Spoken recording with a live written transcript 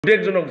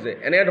উদ্বেগজনক যে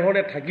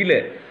এনেধৰণে থাকিলে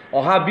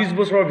অহা 20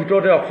 বছৰৰ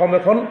ভিতৰতে অসম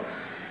এখন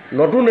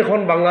নতুন এখন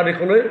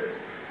বাংলাদেশলৈ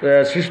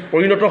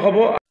পৰিণত হ'ব।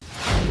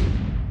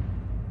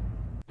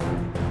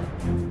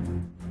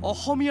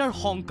 অসমীয়াৰ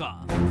শংকা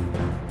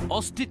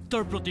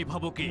অস্তিত্বৰ প্ৰতি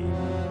ভাবুকি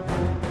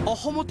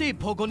অসমতেই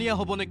ভগনীয়া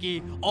হ'ব নেকি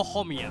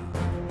অসমীয়া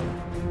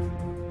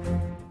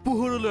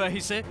পোহৰলৈ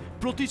আহিছে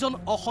প্ৰতিজন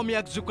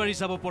অসমীয়াক জোকাৰি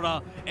যাব পৰা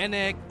এনে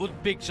এক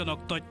উদ্বেগজনক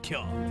তথ্য।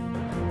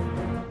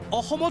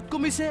 অসমত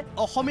কমিছে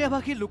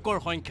অসমীয়াভাষী লোকৰ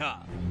সংখ্যা।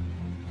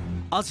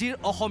 আজিৰ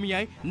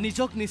অসমীয়াই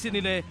নিজক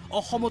নিচিনিলে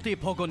অসমতেই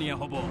ভগনীয়া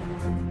হ'ব।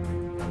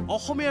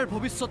 অসমীয়াৰ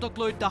ভৱিষ্যতক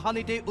লৈ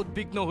তাহানিতেই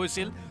উদ্বিগ্ন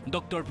হৈছিল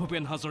ডক্টৰ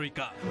ভূপেন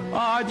হাজৰিকা।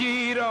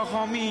 আজিৰ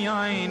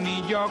অসমীয়াই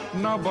নিজক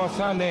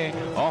নবচালে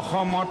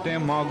অসমতে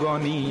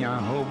মগনীয়া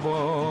হ'ব।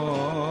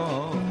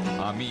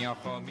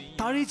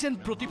 তাৰেই যেন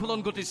প্ৰতিফলন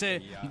ঘটিছে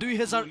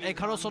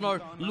 2011 চনৰ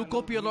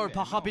লোকপিয়লৰ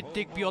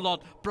ভাষাভিত্তিক পিয়লত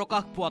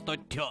প্ৰকাশ পোৱা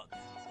তথ্য।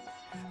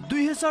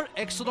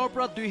 2001 চনৰ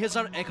পৰা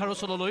 2011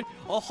 চনলৈ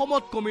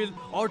অসমত কমিল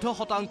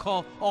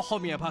 0.5%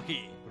 অসমীয়া ভাষী।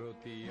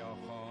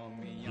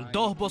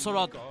 10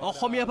 বছৰত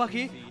অসমীয়া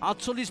ভাষী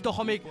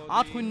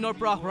 48.80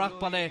 পৰা হ্ৰাস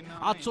পালে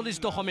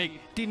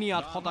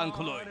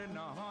 48.38%।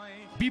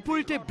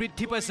 বিপৰীতে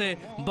বৃদ্ধি পাইছে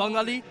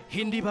বাঙালী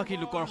হিন্দী ভাষী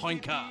লোকৰ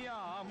সংখ্যা।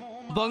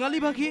 বাঙালী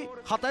ভাষী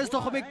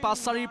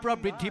 27.54 পৰা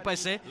বৃদ্ধি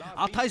পাইছে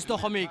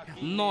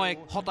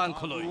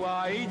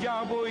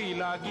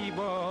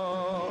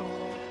 28.91%।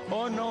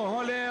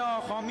 নহলে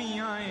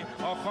অসমীয়াই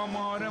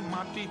অসমৰ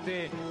মাটিতে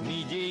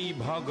নিজেই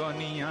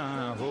ভগনীয়া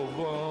হ'ব।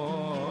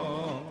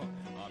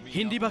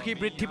 হিন্দী ভাষী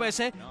বৃদ্ধি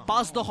পাইছে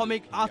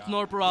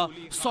 5.89 পৰা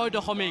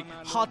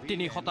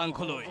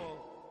 6.73%।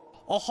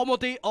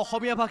 অসমতেই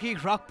অসমীয়া ভাষী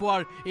হ্ৰাস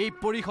পোৱাৰ এই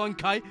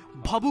পৰিসংখ্যাই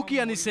ভাবুকি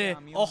আনিছে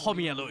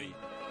অসমীয়ালৈ।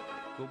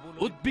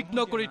 উদ্বিগ্ন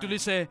কৰি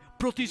তুলিছে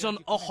প্ৰতিজন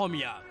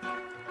অসমীয়া।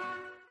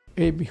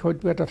 এই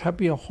বিষয়টোৱে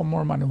তথাপি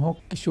অসমৰ মানুহক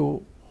কিছু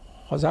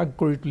সজাগ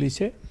কৰি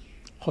তুলিছে,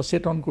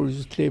 সচেতন কৰি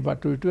তুলিছে। এই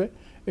বাতৰিটোৱে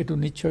এইটো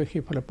নিশ্চয়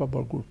সেইফালৰ পৰা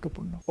বৰ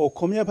গুৰুত্বপূৰ্ণ।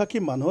 অসমীয়া ভাষী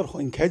মানুহৰ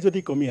সংখ্যাই যদি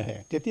কমি আহে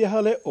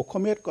তেতিয়াহ'লে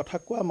অসমীয়াত কথা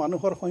কোৱা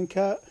মানুহৰ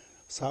সংখ্যা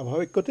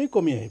স্বাভাৱিকতেই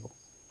কমি আহিব।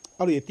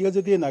 আৰু এতিয়া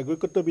যদি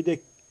নাগৰিকত্ব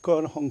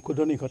বিধেয়কৰ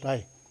সংশোধনী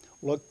ঘটায়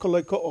লক্ষ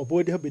লক্ষ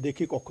অবৈধ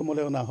বিদেশীক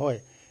অসমলৈ অনা হয়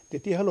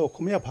তেতিয়াহ'লে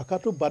অসমীয়া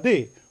ভাষাটো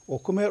বাদেই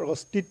অসমীয়াৰ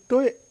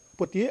অস্তিত্বই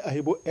প্ৰতিয়ে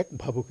আহিব এক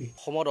ভাবুকি।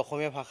 অসমত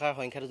অসমীয়া ভাষাৰ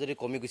সংখ্যাটো যদি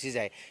কমি গুচি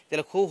যায়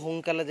তেতিয়াহ'লে খুব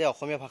সোনকালে যে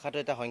অসমীয়া ভাষাটো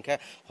এটা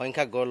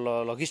সংখ্যা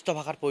লঘিষ্ঠ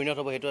ভাষাত পৰিণত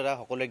হ'ব সেইটো এটা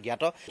সকলোৱে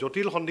জ্ঞাত।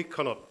 জটিল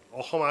সন্দিক্ষণত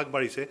অসম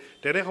আগবাঢ়িছে।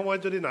 তেনে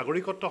সময়ত যদি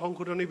নাগৰিকত্ব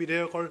সংশোধনী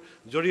বিধেয়কৰ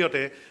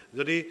জৰিয়তে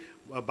যদি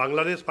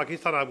বাংলাদেশ,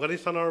 পাকিস্তান,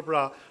 আফগানিস্তানৰ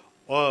পৰা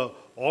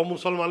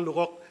অমুছলমান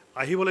লোকক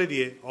আহিবলৈ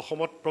দিয়ে,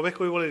 অসমত প্ৰৱেশ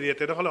কৰিবলৈ দিয়ে,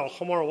 তেনেহ'লে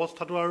অসমৰ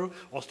অৱস্থাটো আৰু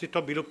অস্তিত্ব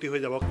বিলুপ্তি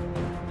হৈ যাব।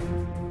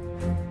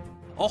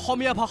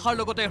 অসমীয়া ভাষাৰ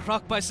লগতে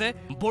হ্ৰাস পাইছে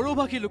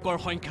বড়োভাষী লোকৰ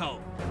সংখ্যাও।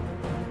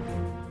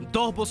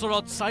 10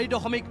 বছৰত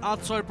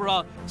 4.86 পৰা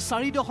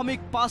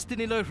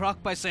 4.53লৈ হ্ৰাস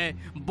পাইছে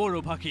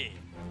বড়োভাষী।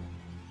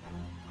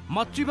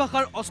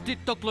 মাতৃভাষাৰ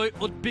অস্তিত্বক লৈ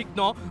উদ্বিগ্ন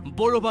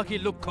বড়োভাষী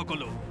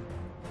লোকসকলো।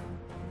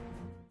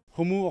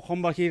 সমূহ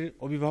অসমবাসীৰ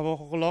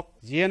অভিভাৱকসকলক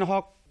যিয়ে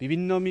নহওক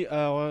বিভিন্ন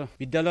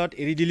বিদ্যালয়ত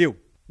এৰি দিলেও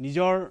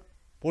নিজৰ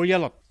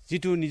পৰিয়ালত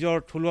যিটো নিজৰ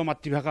থলুৱা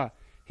মাতৃভাষা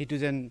সেইটো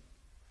যেন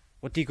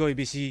অতিকৈ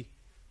বেছি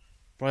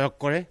প্ৰয়োগ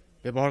কৰে,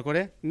 ব্যৱহাৰ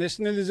কৰে।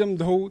 নেশ্যনেলিজম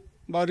ঢৌত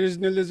বা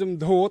ৰিজনেলিজম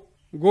ঢৌত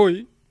গৈ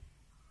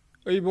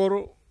এইবোৰ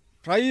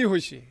প্ৰায়েই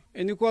হৈছে।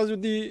 এনেকুৱা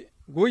যদি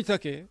গৈ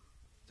থাকে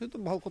সেইটো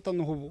ভাল কথা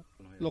নহ'ব,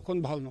 লক্ষণ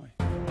ভাল নহয়।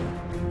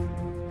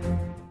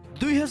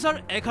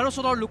 2011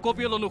 চনৰ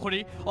লোকপিয়ল অনুসৰি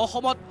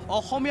অসমত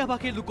অসমীয়া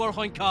ভাষী লোকৰ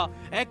সংখ্যা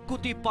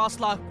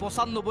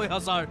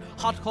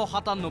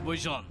 1,05,95,797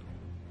 জন।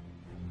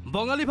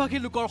 বঙালী ভাষী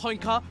লোকৰ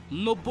সংখ্যা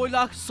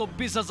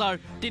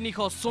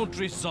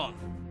 90,24,334 জন।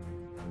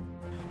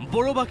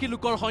 বড়োভাষী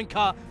লোকৰ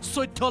সংখ্যা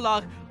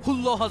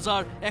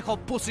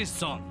 14,16,125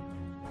 জন।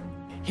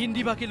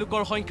 হিন্দী ভাষী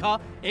লোকৰ সংখ্যা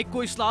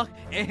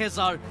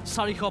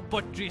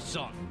 21,01,435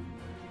 জন।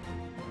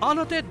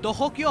 আনহাতে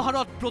দশকীয়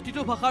হাৰত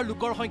প্ৰতিটো ভাষাৰ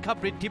লোকৰ সংখ্যা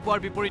বৃদ্ধি পোৱাৰ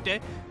বিপৰীতে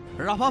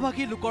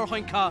ৰাভাভাষী লোকৰ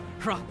সংখ্যা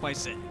হ্ৰাস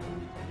পাইছে।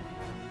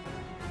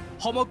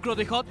 সমগ্ৰ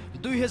দেশত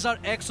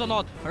 2001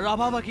 চনত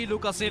ৰাভাভাষী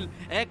লোক আছিল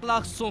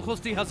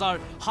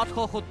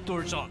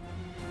 1,64,770 জন।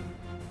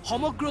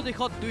 সমগ্ৰ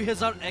দেশত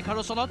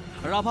 2011 চনত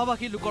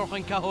ৰাভাভাষী লোকৰ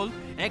সংখ্যা হ'ল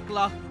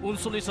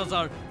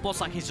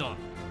 1,39,085 জন।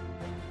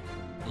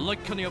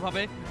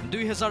 লক্ষণীয়ভাৱে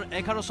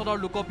 2011 চনৰ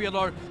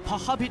লোকপিয়লৰ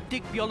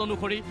ভাষাভিত্তিক পিয়ল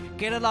অনুসৰি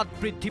কেৰালাত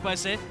বৃদ্ধি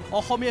পাইছে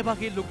অসমীয়া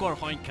ভাষী লোকৰ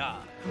সংখ্যা।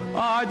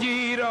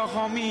 আজিৰ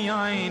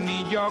অসমীয়াই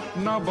নিজক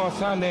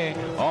নবচালে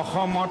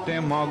অসমতে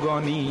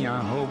মগনীয়া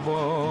হ'ব।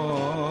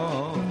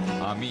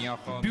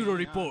 Bureau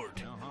report,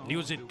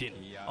 news 18,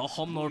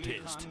 Assam north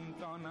east.